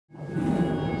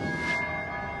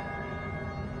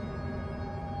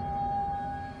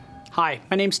Hi,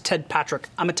 my name's Ted Patrick.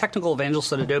 I'm a technical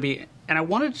evangelist at Adobe, and I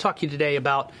wanted to talk to you today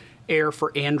about Air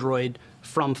for Android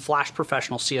from Flash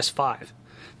Professional CS5.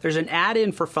 There's an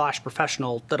add-in for Flash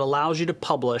Professional that allows you to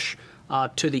publish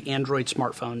to the Android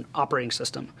smartphone operating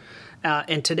system.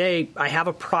 And today I have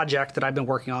a project that I've been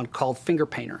working on called Finger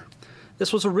Painter.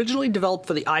 This was originally developed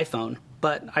for the iPhone,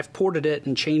 but I've ported it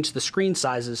and changed the screen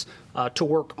sizes to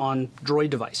work on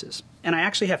Droid devices. And I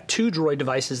actually have two Droid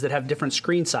devices that have different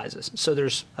screen sizes, so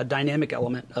there's a dynamic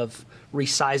element of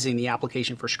resizing the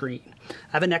application for screen.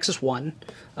 I have a Nexus 1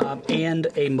 and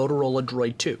a Motorola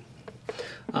Droid 2.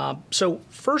 So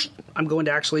first I'm going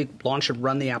to actually launch and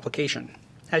run the application.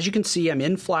 As you can see, I'm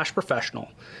in Flash Professional,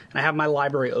 and I have my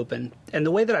library open. And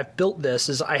the way that I've built this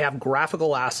is I have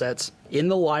graphical assets in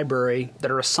the library that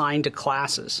are assigned to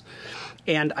classes.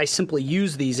 And I simply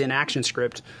use these in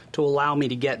ActionScript to allow me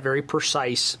to get very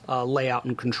precise layout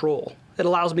and control. It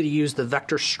allows me to use the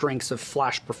vector strengths of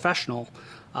Flash Professional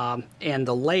and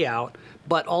the layout,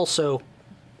 but also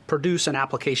produce an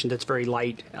application that's very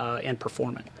light and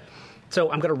performant. So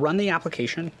I'm going to run the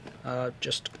application,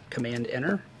 just Command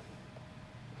Enter.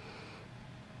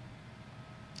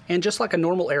 And just like a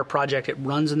normal Air project, it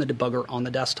runs in the debugger on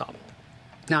the desktop.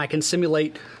 Now I can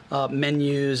simulate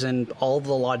menus and all of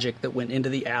the logic that went into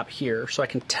the app here, so I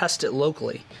can test it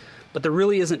locally. But there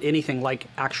really isn't anything like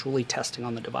actually testing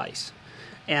on the device.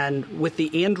 And with the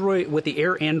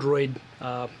Air Android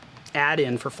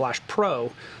add-in for Flash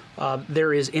Pro,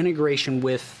 there is integration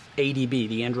with ADB,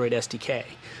 the Android SDK.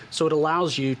 So it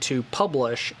allows you to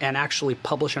publish and actually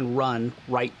publish and run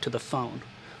right to the phone.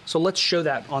 So let's show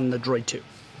that on the Droid 2.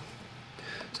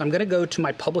 So I'm going to go to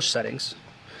my publish settings,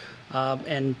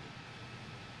 and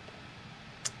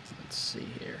let's see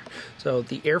here. So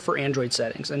the Air for Android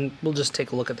settings, and we'll just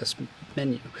take a look at this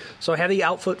menu. So I have the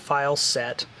output file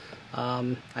set.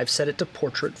 I've set it to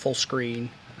portrait full screen.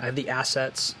 I have the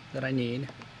assets that I need.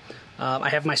 I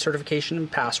have my certification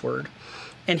and password.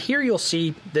 And here you'll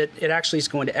see that it actually is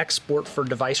going to export for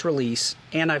device release,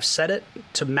 and I've set it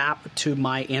to map to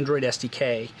my Android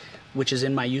SDK, which is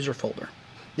in my user folder.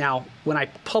 Now, when I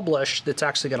publish, that's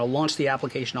actually going to launch the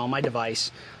application on my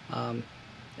device,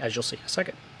 as you'll see in a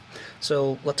second.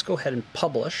 So let's go ahead and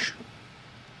publish,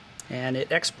 and it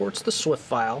exports the SWIFT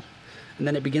file, and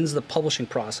then it begins the publishing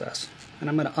process. And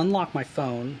I'm going to unlock my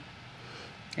phone,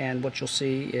 and what you'll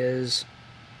see is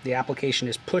the application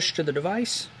is pushed to the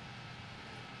device,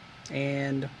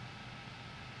 and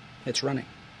it's running.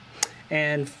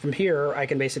 And from here, I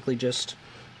can basically just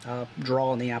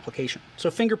draw on the application. So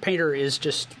Finger Painter is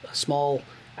just a small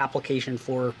application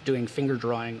for doing finger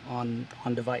drawing on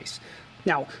device.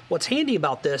 Now, what's handy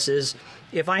about this is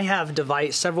if I have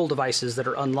several devices that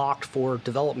are unlocked for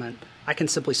development, I can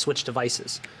simply switch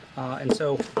devices. And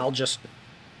so I'll just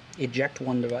eject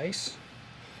one device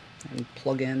and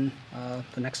plug in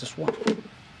the Nexus 1.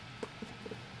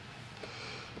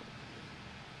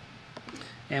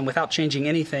 And without changing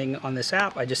anything on this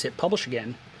app, I just hit publish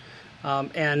again.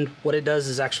 And what it does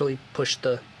is actually push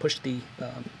the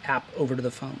app over to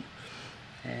the phone.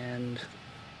 And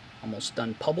almost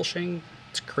done publishing.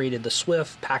 It's created the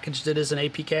SWIFT, packaged it as an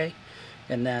APK,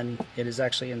 and then it has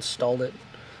actually installed it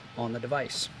on the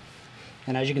device.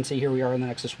 And as you can see, here we are in the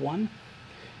Nexus 1,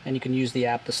 and you can use the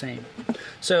app the same.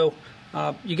 So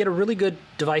you get a really good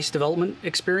device development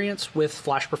experience with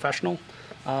Flash Professional.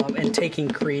 And taking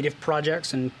creative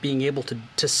projects and being able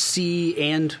to see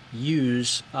and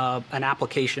use an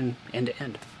application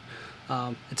end-to-end.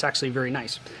 It's actually very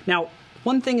nice. Now,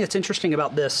 one thing that's interesting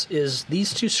about this is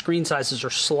these two screen sizes are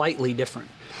slightly different.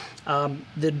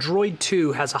 The Droid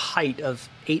 2 has a height of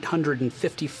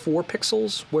 854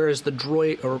 pixels, whereas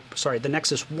the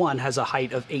Nexus 1 has a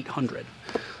height of 800.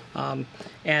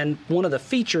 And one of the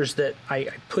features that I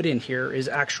put in here is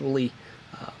actually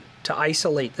to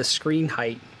isolate the screen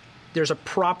height. There's a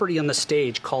property on the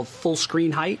stage called full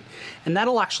screen height, and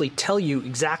that'll actually tell you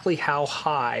exactly how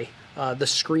high the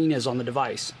screen is on the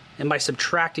device. And by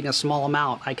subtracting a small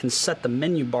amount, I can set the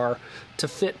menu bar to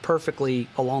fit perfectly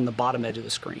along the bottom edge of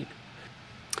the screen.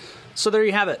 So there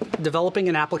you have it, developing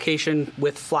an application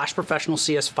with Flash Professional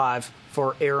CS5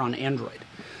 for Air on Android.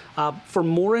 For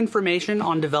more information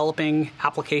on developing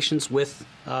applications with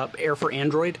Air for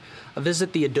Android,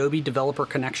 visit the Adobe Developer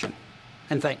Connection.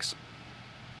 And thanks.